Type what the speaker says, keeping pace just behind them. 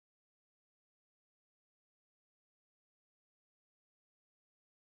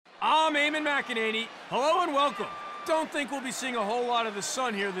I'm Eamon McEnany. Hello and welcome. Don't think we'll be seeing a whole lot of the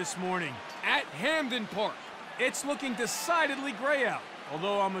sun here this morning at Hamden Park. It's looking decidedly gray out,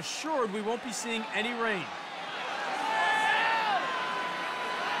 although I'm assured we won't be seeing any rain.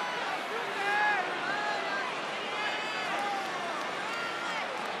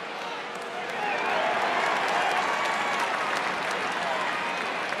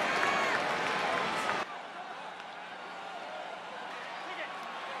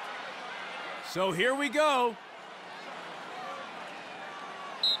 So here we go.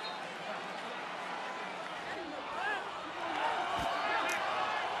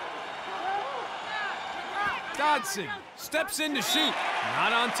 Dodson steps in to shoot.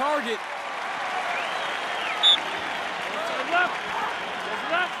 Not on target.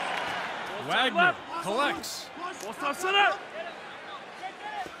 Wagner collects. Ball side center.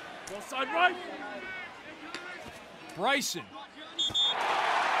 Ball side right. Bryson.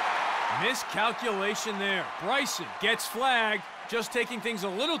 Miscalculation there. Bryson gets flagged, just taking things a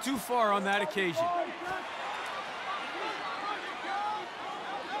little too far on that occasion.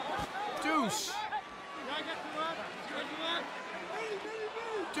 Deuce.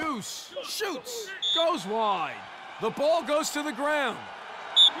 Deuce shoots, goes wide. The ball goes to the ground.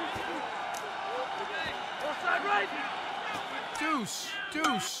 Deuce,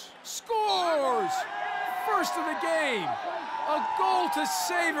 Deuce scores! First of the game. A goal to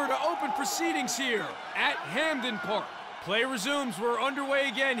savor to open proceedings here at Hamden Park. Play resumes. We're underway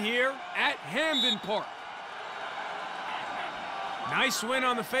again here at Hamden Park. Nice win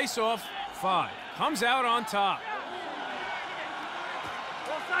on the faceoff. 5 comes out on top.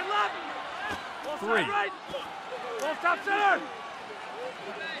 3. Ball top center.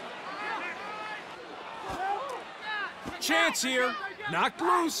 Chance here, knocked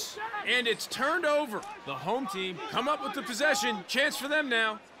loose, and it's turned over. The home team come up with the possession. Chance for them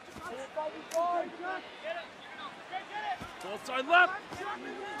now. Ball side left.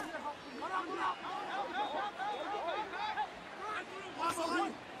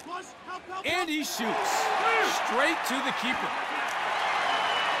 And he shoots straight to the keeper.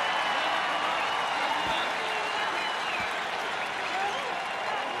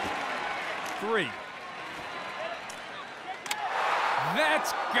 Three.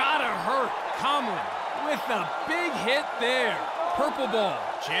 That's gotta hurt. Comlin with a big hit there. Purple ball.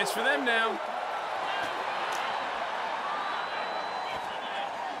 Chance for them now.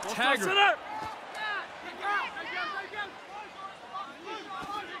 Taggart.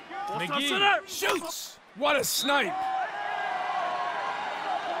 McGee shoots. What a snipe.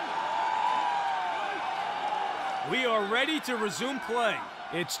 We are ready to resume play.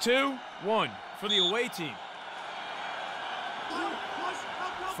 It's 2-1 for the away team.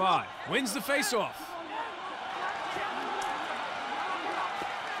 5 wins the faceoff.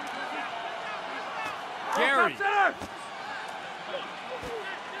 Gary.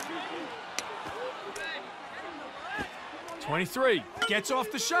 23 gets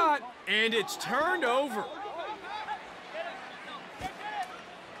off the shot, and it's turned over.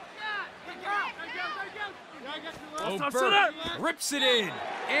 O'Byrne rips it in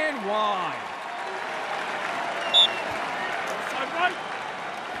and wide. Side right.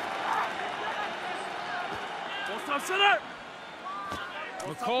 Ball top center.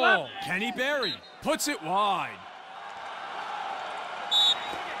 McCall, Kenny Berry puts it wide.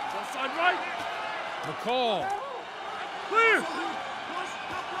 Ball side right. McCall. Clear.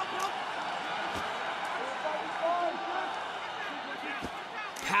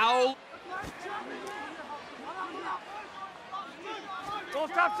 Powell. Ball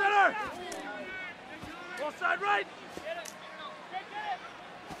top center. Ball side right.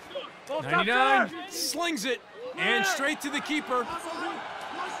 Ball top 99 center. slings it and straight to the keeper. Ball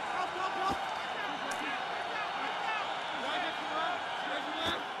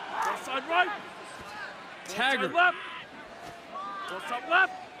side right. Taggart Left. Ball top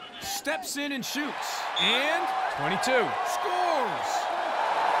left. steps in and shoots. And 22 scores.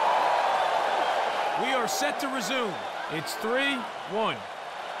 We are set to resume. It's 3-1.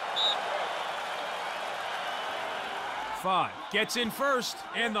 5 gets in first,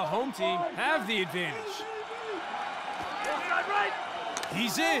 and the home team have the advantage. Ball side right.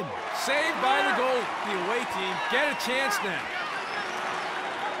 He's in. Saved by the goal. The away team get a chance now.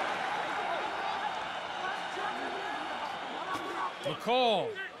 McCall.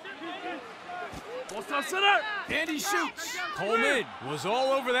 Ball top center. And he shoots. Coleman was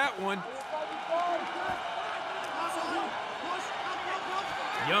all over that one.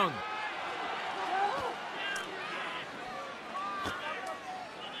 Young.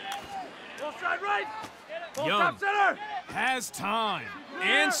 Ball side right. Young has time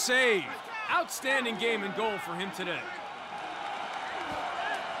and saved. Outstanding game and goal for him today.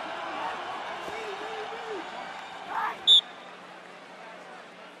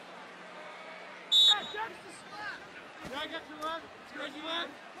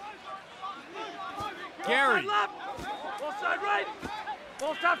 Gary. Ball side right.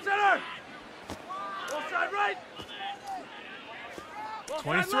 Ball top center. Ball side right. Ball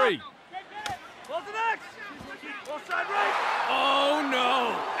 23. Ball to next. Ball side right. Oh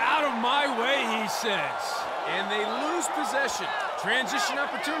no, out of my way, he says. And they lose possession. Transition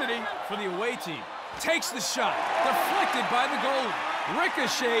opportunity for the away team. Takes the shot, deflected by the goalie.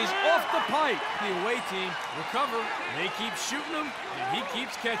 Ricochets off the pipe. The away team recover. They keep shooting him, and he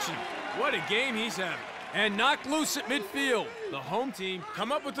keeps catching him. What a game he's having. And knocked loose at midfield. The home team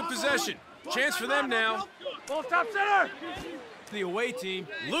come up with the possession. Chance for them now. Ball top center. The away team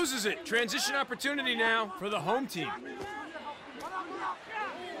loses it. Transition opportunity now for the home team.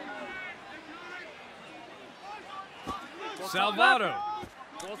 Salvato.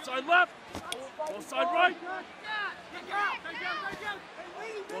 Ball side left. Ball side right.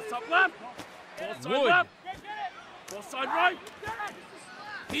 Ball top left. Ball side Wood. left. Ball side right.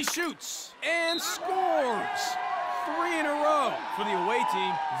 He shoots and scores. 3 in a row for the away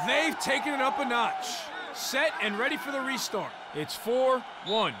team. They've taken it up a notch. Set and ready for the restart. It's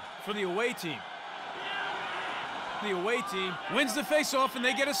 4-1 for the away team. The away team wins the faceoff and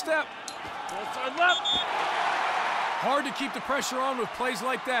they get a step. Ball side left. Hard to keep the pressure on with plays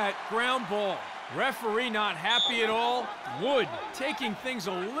like that. Ground ball. Referee not happy at all. Wood taking things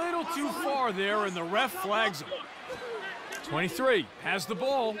a little too far there, and the ref flags him. 23 has the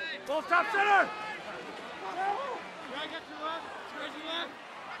ball. Ball top center.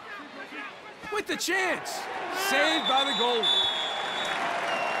 With the chance. Saved by the goalie.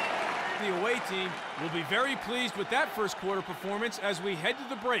 The away team will be very pleased with that first quarter performance as we head to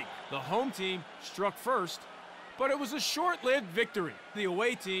the break. The home team struck first, but it was a short-lived victory. The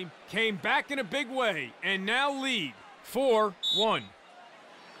away team came back in a big way and now lead 4-1.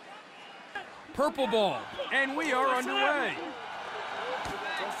 Purple ball, and we are underway.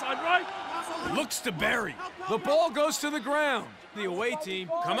 Ball side right. Looks to bury. The ball goes to the ground. The away team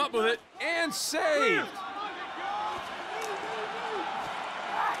come up with it and saved.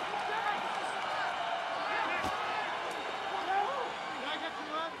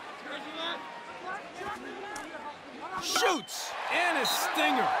 Shoots and a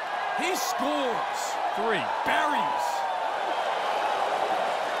stinger. He scores. 3. Buries.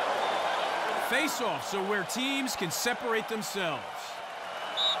 Face-offs are where teams can separate themselves.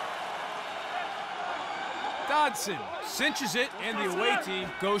 Dodson cinches it, and the away team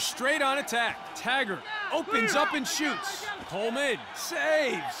goes straight on attack. Taggart opens up and shoots. Coleman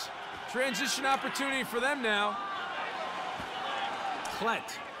saves. Transition opportunity for them now.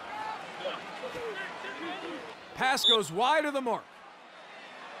 Klett. Pass goes wide of the mark.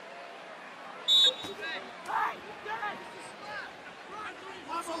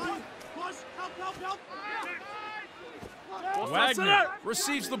 Wagner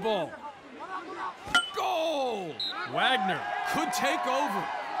receives the ball. Goal! Wagner could take over.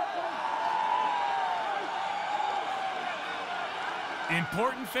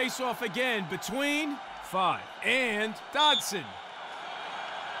 Important face-off again between 5 and Dodson.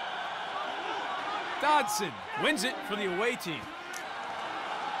 Dodson wins it for the away team.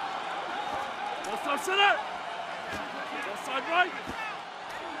 Ball side center. Ball side right.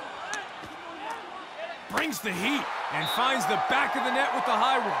 Brings the heat and finds the back of the net with the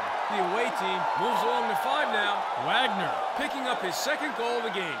high one. The away team moves along to 5 now. Wagner picking up his second goal of the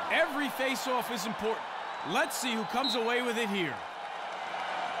game. Every face-off is important. Let's see who comes away with it here.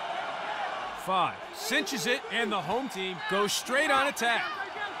 5 cinches it, and the home team goes straight on attack.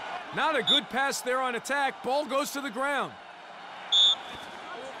 Not a good pass there on attack. Ball goes to the ground.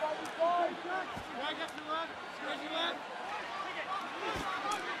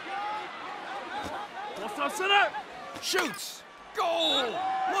 Ball side center. Shoots. Goal!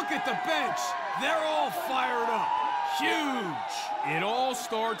 Look at the bench. They're all fired up. Huge. It all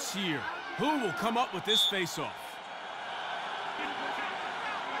starts here. Who will come up with this face-off?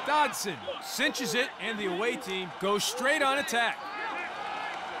 Dodson cinches it, and the away team goes straight on attack.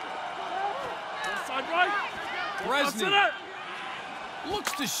 Ball side right. Bresny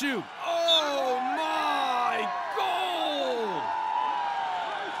looks to shoot. Oh, my! Goal!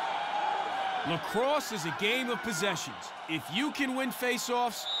 Lacrosse is a game of possessions. If you can win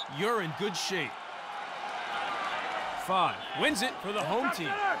face-offs, you're in good shape. 5 wins it for the home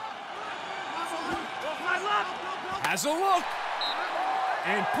team. Has a look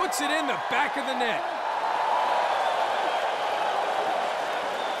and puts it in the back of the net.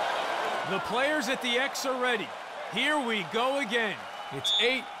 The players at the X are ready. Here we go again. It's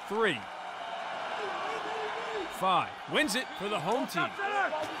 8-3. 5 wins it for the home team.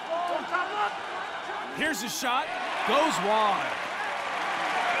 Here's a shot. Goes wide.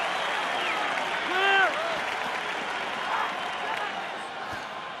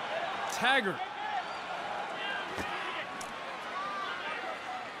 Taggart.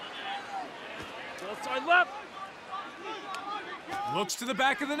 Outside left. Looks to the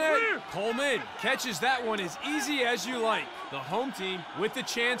back of the net. Coleman catches that one as easy as you like. The home team with the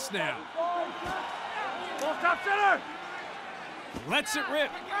chance now. Ball top center. Lets it rip.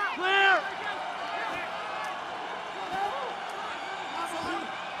 Clear.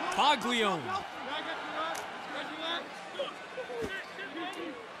 Baglione.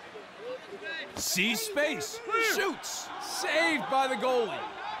 Sees space. Shoots. Saved by the goalie.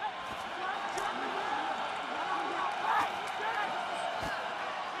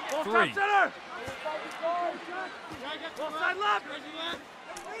 Ball 3. top center. Ball side left.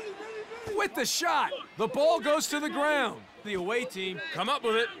 With the shot. The ball goes to the ground. The away team come up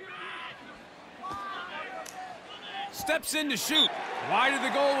with it. Steps in to shoot. Wide of the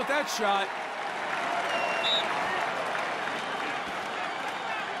goal with that shot.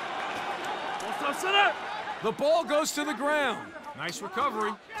 Ball top center. The ball goes to the ground. Nice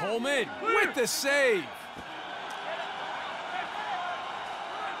recovery. Coleman with the save.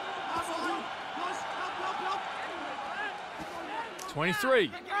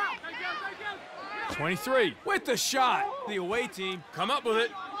 .23 with the shot. The away team come up with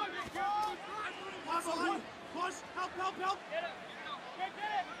it.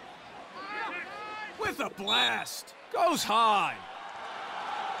 With a blast. Goes high.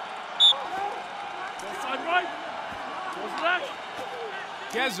 Ball side right. Ball's left.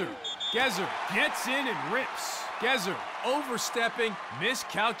 Gezer gets in and rips. Gezer overstepping.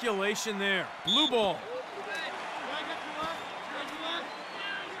 Miscalculation there. Blue ball.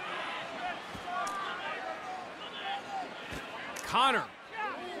 Connor.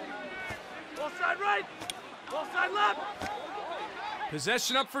 Ball side right. Ball side left.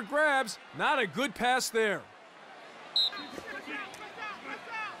 Possession up for grabs. Not a good pass there.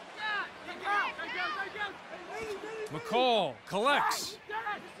 McCall collects.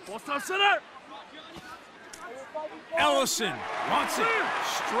 Ball top center. Ellison wants it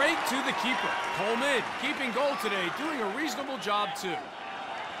straight to the keeper. Coleman keeping goal today, doing a reasonable job too.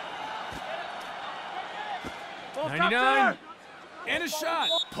 Ball top 99 center. and a shot.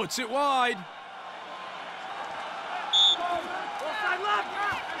 Puts it wide. Ball side left.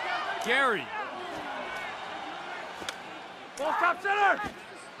 Gary. Ball top center.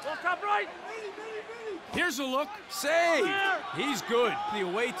 Ball top right. Here's a look. Save. He's good. The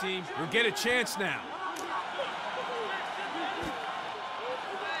away team will get a chance now.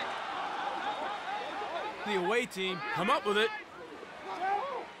 The away team come up with it.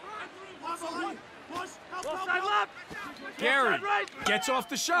 Ball side left. Gary gets off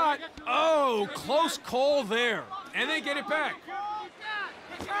the shot. Oh, close call there. And they get it back.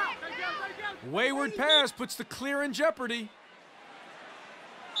 Wayward pass puts the clear in jeopardy.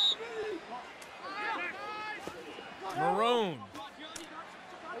 Marone.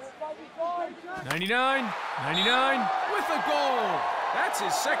 99 with a goal. That's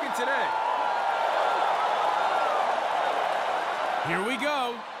his second today. Here we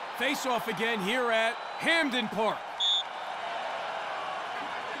go. Face-off again here at Hamden Park.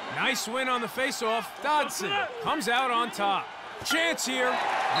 Nice win on the face-off. Dodson comes out on top. Chance here.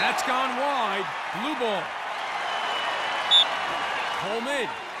 That's gone wide. Blue ball. Coleman.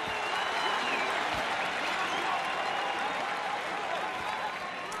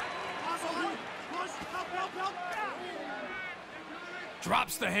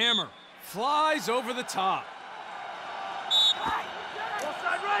 Drops the hammer. Flies over the top. Ball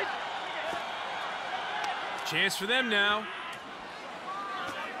side right. Chance for them now.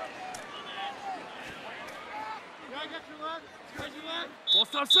 Ball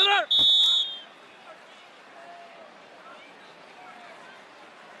top center.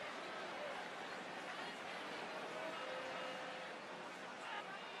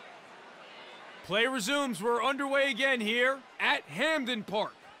 Play resumes. We're underway again here at Hamden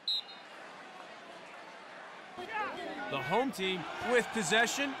Park. The home team with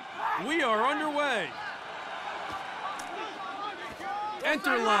possession. We are underway.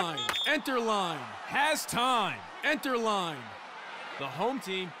 Enter line. Enter line. Has time. Enter line. The home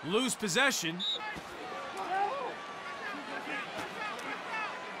team lose possession.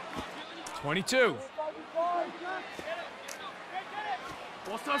 22.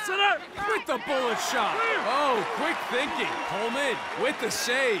 Ball top center. With the bullet shot. Oh, quick thinking. Coleman with the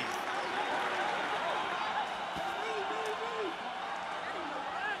save.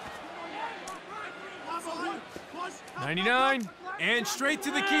 99, and straight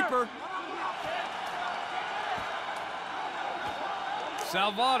to the keeper.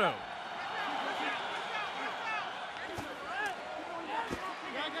 Salvato.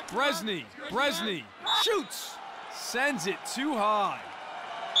 Bresny shoots, sends it too high.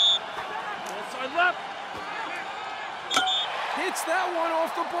 Ball side left. Hits that one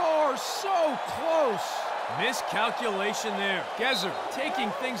off the bar, so close. Miscalculation there. Gezer taking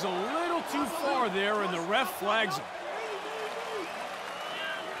things a little too far there, and the ref flags him.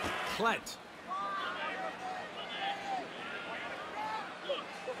 Klett.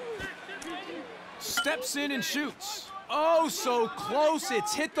 Steps in and shoots. Oh, so close,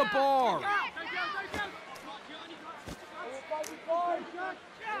 it's hit the bar.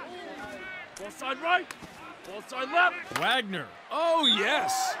 Ball side right. Ball side left. Wagner. Oh,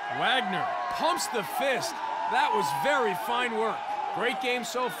 yes. Wagner pumps the fist. That was very fine work. Great game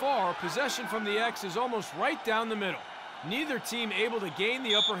so far. Possession from the X is almost right down the middle. Neither team able to gain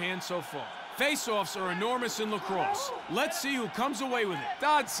the upper hand so far. Face-offs are enormous in lacrosse. Let's see who comes away with it.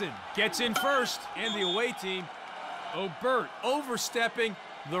 Dodson gets in first, and the away team. Obert overstepping.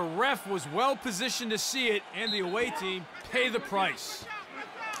 The ref was well positioned to see it, and the away team pay the price.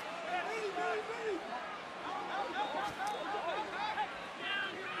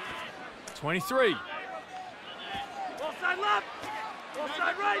 '23. Ball side left. Ball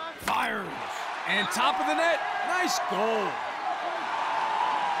side right. Fires. And top of the net. Nice goal.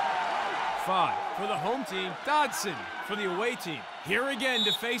 5 for the home team. Dodson for the away team. Here again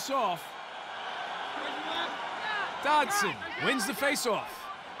to face off. Dodson wins the face-off.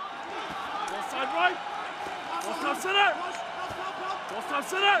 Ball side right. Ball side center. Ball side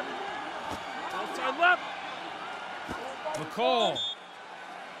center. Ball side left. McCall.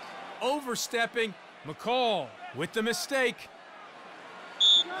 Overstepping. McCall with the mistake.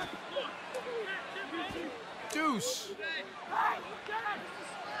 Deuce.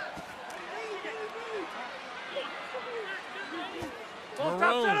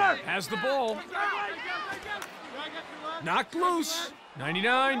 Marone has the ball. Knocked loose.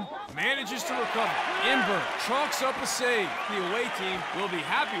 99 manages to recover. Imber chalks up a save. The away team will be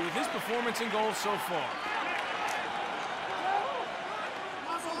happy with his performance and goals so far.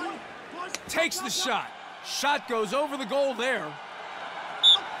 Takes the shot. Shot goes over the goal there.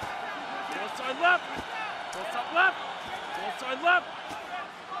 Ball side left. Ball side left. Ball side left.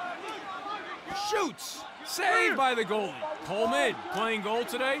 Shoots. Saved by the goalie. Coleman playing goal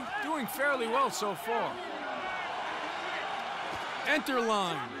today. Doing fairly well so far. Enter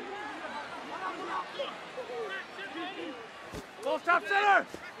line. Ball top center.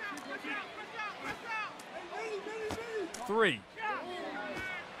 3.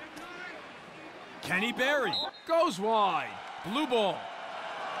 Kenny Berry goes wide. Blue ball.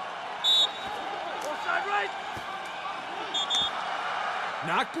 Ball side right.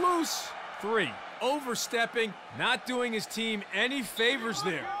 Knocked loose. 3. Overstepping, not doing his team any favors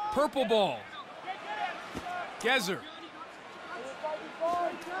there. Purple ball. Gezer.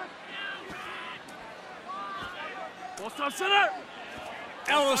 Ball top center.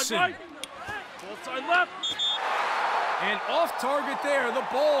 Ellison. Ball side left. And off target there, the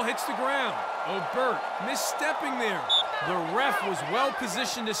ball hits the ground. Obert misstepping there. The ref was well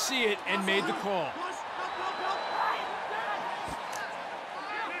positioned to see it and made the call.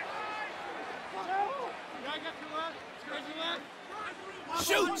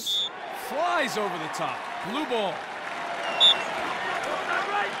 Shoots! Flies over the top. Blue ball.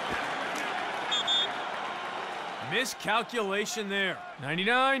 Miscalculation there.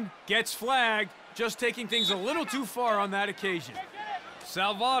 99 gets flagged, just taking things a little too far on that occasion.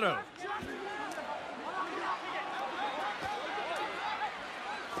 Salvato.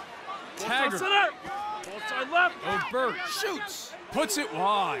 Taggart. Ball side left. Obert shoots. Puts it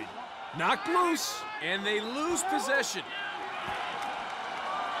wide. Knocked loose, and they lose possession.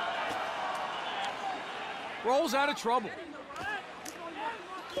 Rolls out of trouble.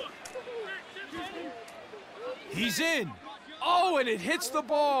 He's in. Oh, and it hits the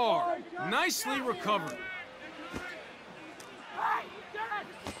bar. Nicely recovered.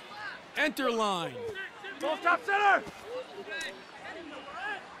 Enter line. Ball top center.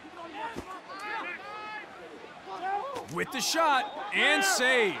 With the shot and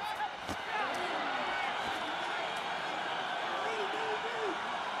save.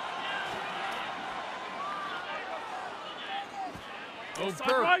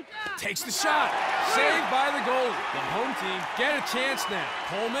 Obert takes the shot. Saved by the goalie. The home team get a chance now.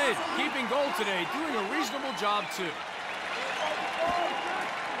 Coleman keeping goal today, doing a reasonable job too.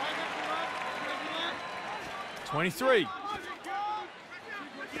 23.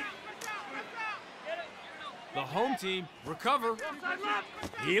 The home team recover.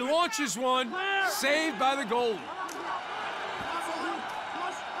 He launches one. Saved by the goalie.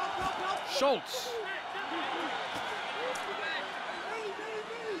 Schultz.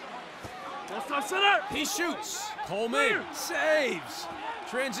 He shoots. Coleman saves.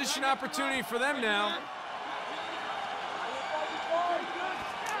 Transition opportunity for them now.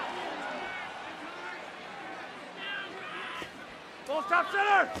 Ball stop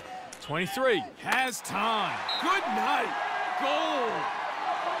center. 23 has time. Good night. Goal.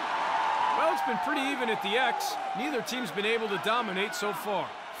 Well, it's been pretty even at the X. Neither team's been able to dominate so far.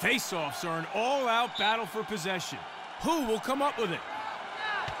 Face-offs are an all-out battle for possession. Who will come up with it?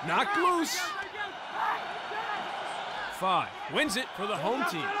 Knocked loose. 5 wins it for the home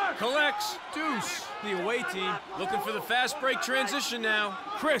team. Collects. Deuce. The away team looking for the fast break transition now.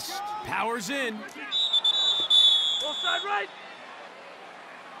 Christ powers in. Ball side right.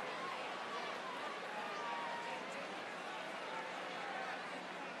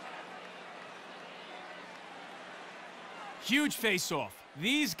 Huge face-off.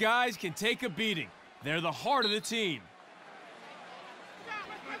 These guys can take a beating. They're the heart of the team.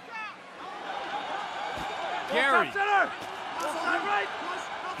 Gary.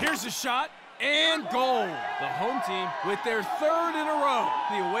 Here's a shot and goal. The home team with their 3rd in a row.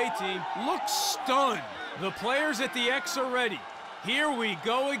 The away team looks stunned. The players at the X are ready. Here we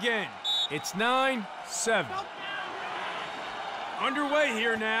go again. It's 9-7. Underway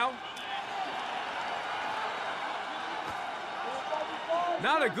here now.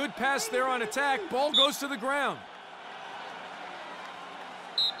 Not a good pass there on attack. Ball goes to the ground.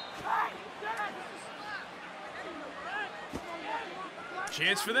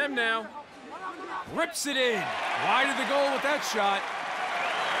 Chance for them now. Rips it in. Wide of the goal with that shot.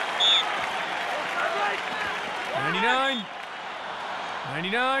 99.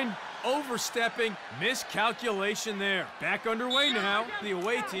 99. Overstepping. Miscalculation there. Back underway now. The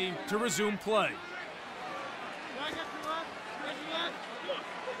away team to resume play.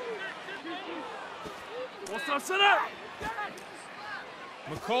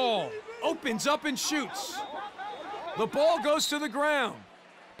 McCall opens up and shoots. The ball goes to the ground.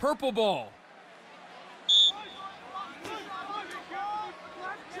 Purple ball.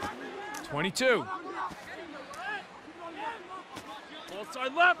 22.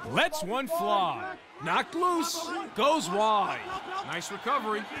 Lets one fly. Knocked loose. Goes wide. Nice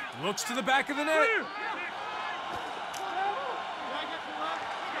recovery. Looks to the back of the net.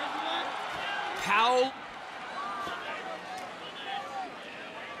 Powell.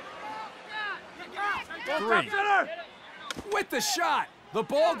 Three. With the shot. The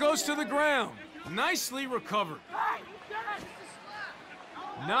ball goes to the ground. Nicely recovered.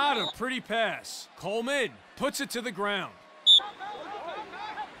 Not a pretty pass. Coleman puts it to the ground.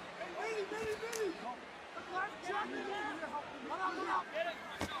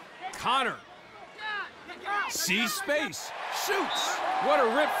 Connor. Sees space. Shoots. What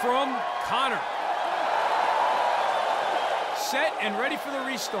a rip from Connor. Set and ready for the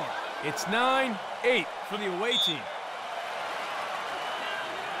restart. It's 9-8 for the away team.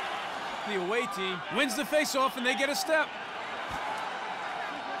 The away team wins the faceoff and they get a step.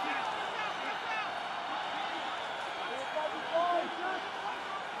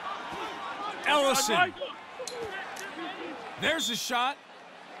 Ellison. There's a shot.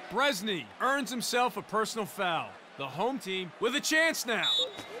 Bresny earns himself a personal foul. The home team with a chance now.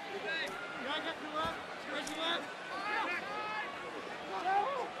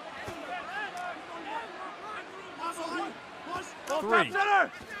 Three.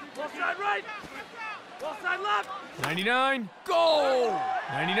 99. Goal!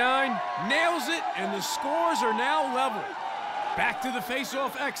 99 nails it, and the scores are now level. Back to the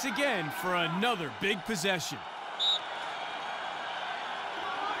face-off X again for another big possession.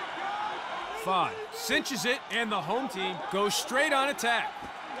 5 cinches it, and the home team goes straight on attack.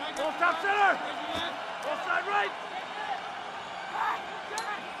 Ball top center. Ball side right.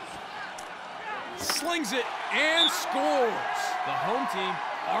 Slings it and scores. The home team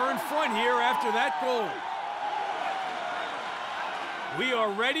are in front here after that goal. We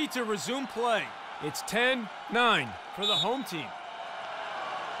are ready to resume play. It's 10-9 for the home team.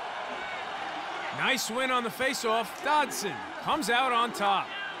 Nice win on the faceoff. Dodson comes out on top.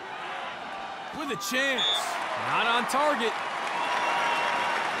 With a chance. Not on target.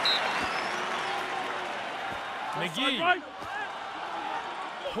 McGee.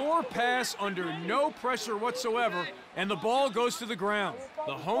 Poor pass under no pressure whatsoever, and the ball goes to the ground.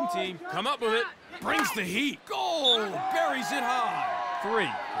 The home team come up with it, brings the heat. Goal! Buries it high. 3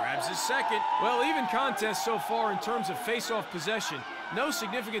 grabs his second. Well, even contest so far in terms of face-off possession. No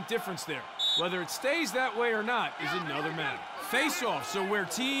significant difference there. Whether it stays that way or not is another matter. Face-offs are where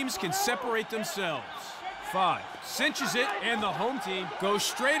teams can separate themselves. 5 cinches it, and the home team goes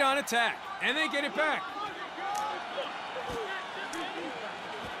straight on attack, and they get it back.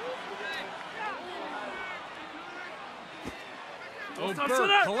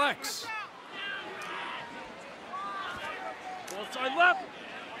 O'Bird collects. Ball side left.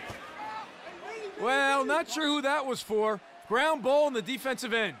 Well, not sure who that was for. Ground ball in the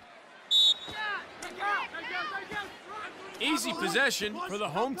defensive end. Easy possession for the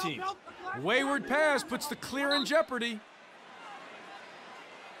home team. Wayward pass puts the clear in jeopardy.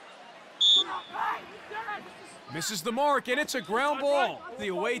 Misses the mark, and it's a ground ball. The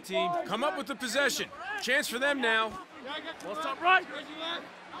away team come up with the possession. Chance for them now. Ball stop right.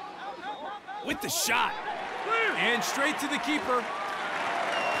 With the shot. And straight to the keeper.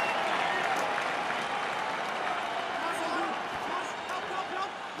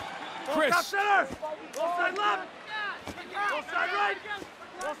 Chris. Ball center. Ball side left. Ball side right.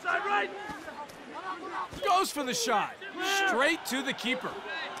 Ball side right. Goes for the shot. Straight to the keeper.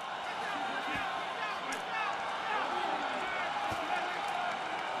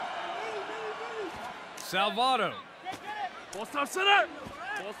 Salvato. Ball stop center.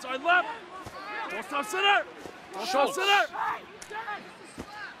 Ball side left. Ball stop center. Ball stop center.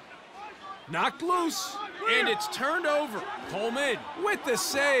 Knocked loose, and it's turned over. Coleman with the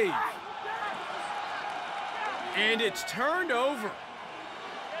save. And it's turned over.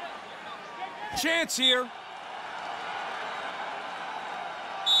 Chance here.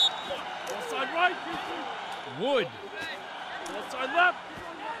 Ball side right. Wood. Ball side left.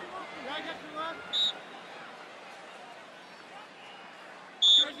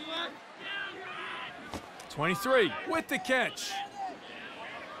 23 with the catch.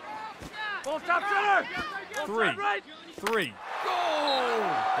 Ball stop center. Ball 3. side right. 3. Goal!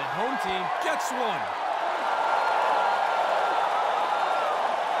 The home team gets one.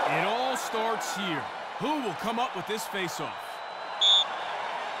 It all starts here. Who will come up with this faceoff?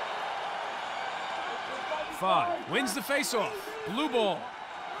 5 wins the faceoff. Blue ball.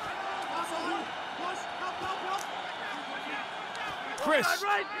 Chris. Side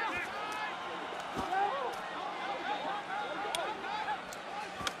right.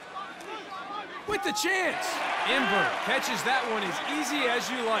 With the chance. Imber catches that one as easy as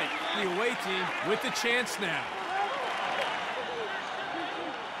you like. The away team with the chance now.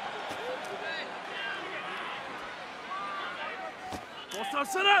 Ball stop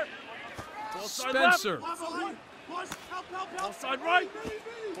center. Ball side Spencer. left. Ball side right.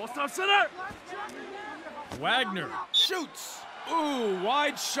 Ball stop center. Wagner shoots. Ooh,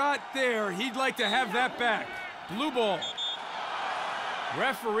 wide shot there. He'd like to have that back. Blue ball.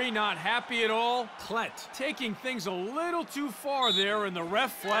 Referee not happy at all. Klett taking things a little too far there, and the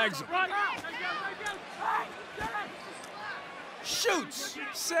ref flags him. Shoots.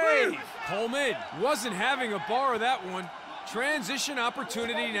 Save. Coleman wasn't having a bar of that one. Transition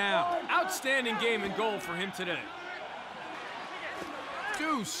opportunity now. Outstanding game and goal for him today.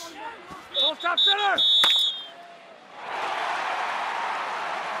 Deuce. Ball stop center.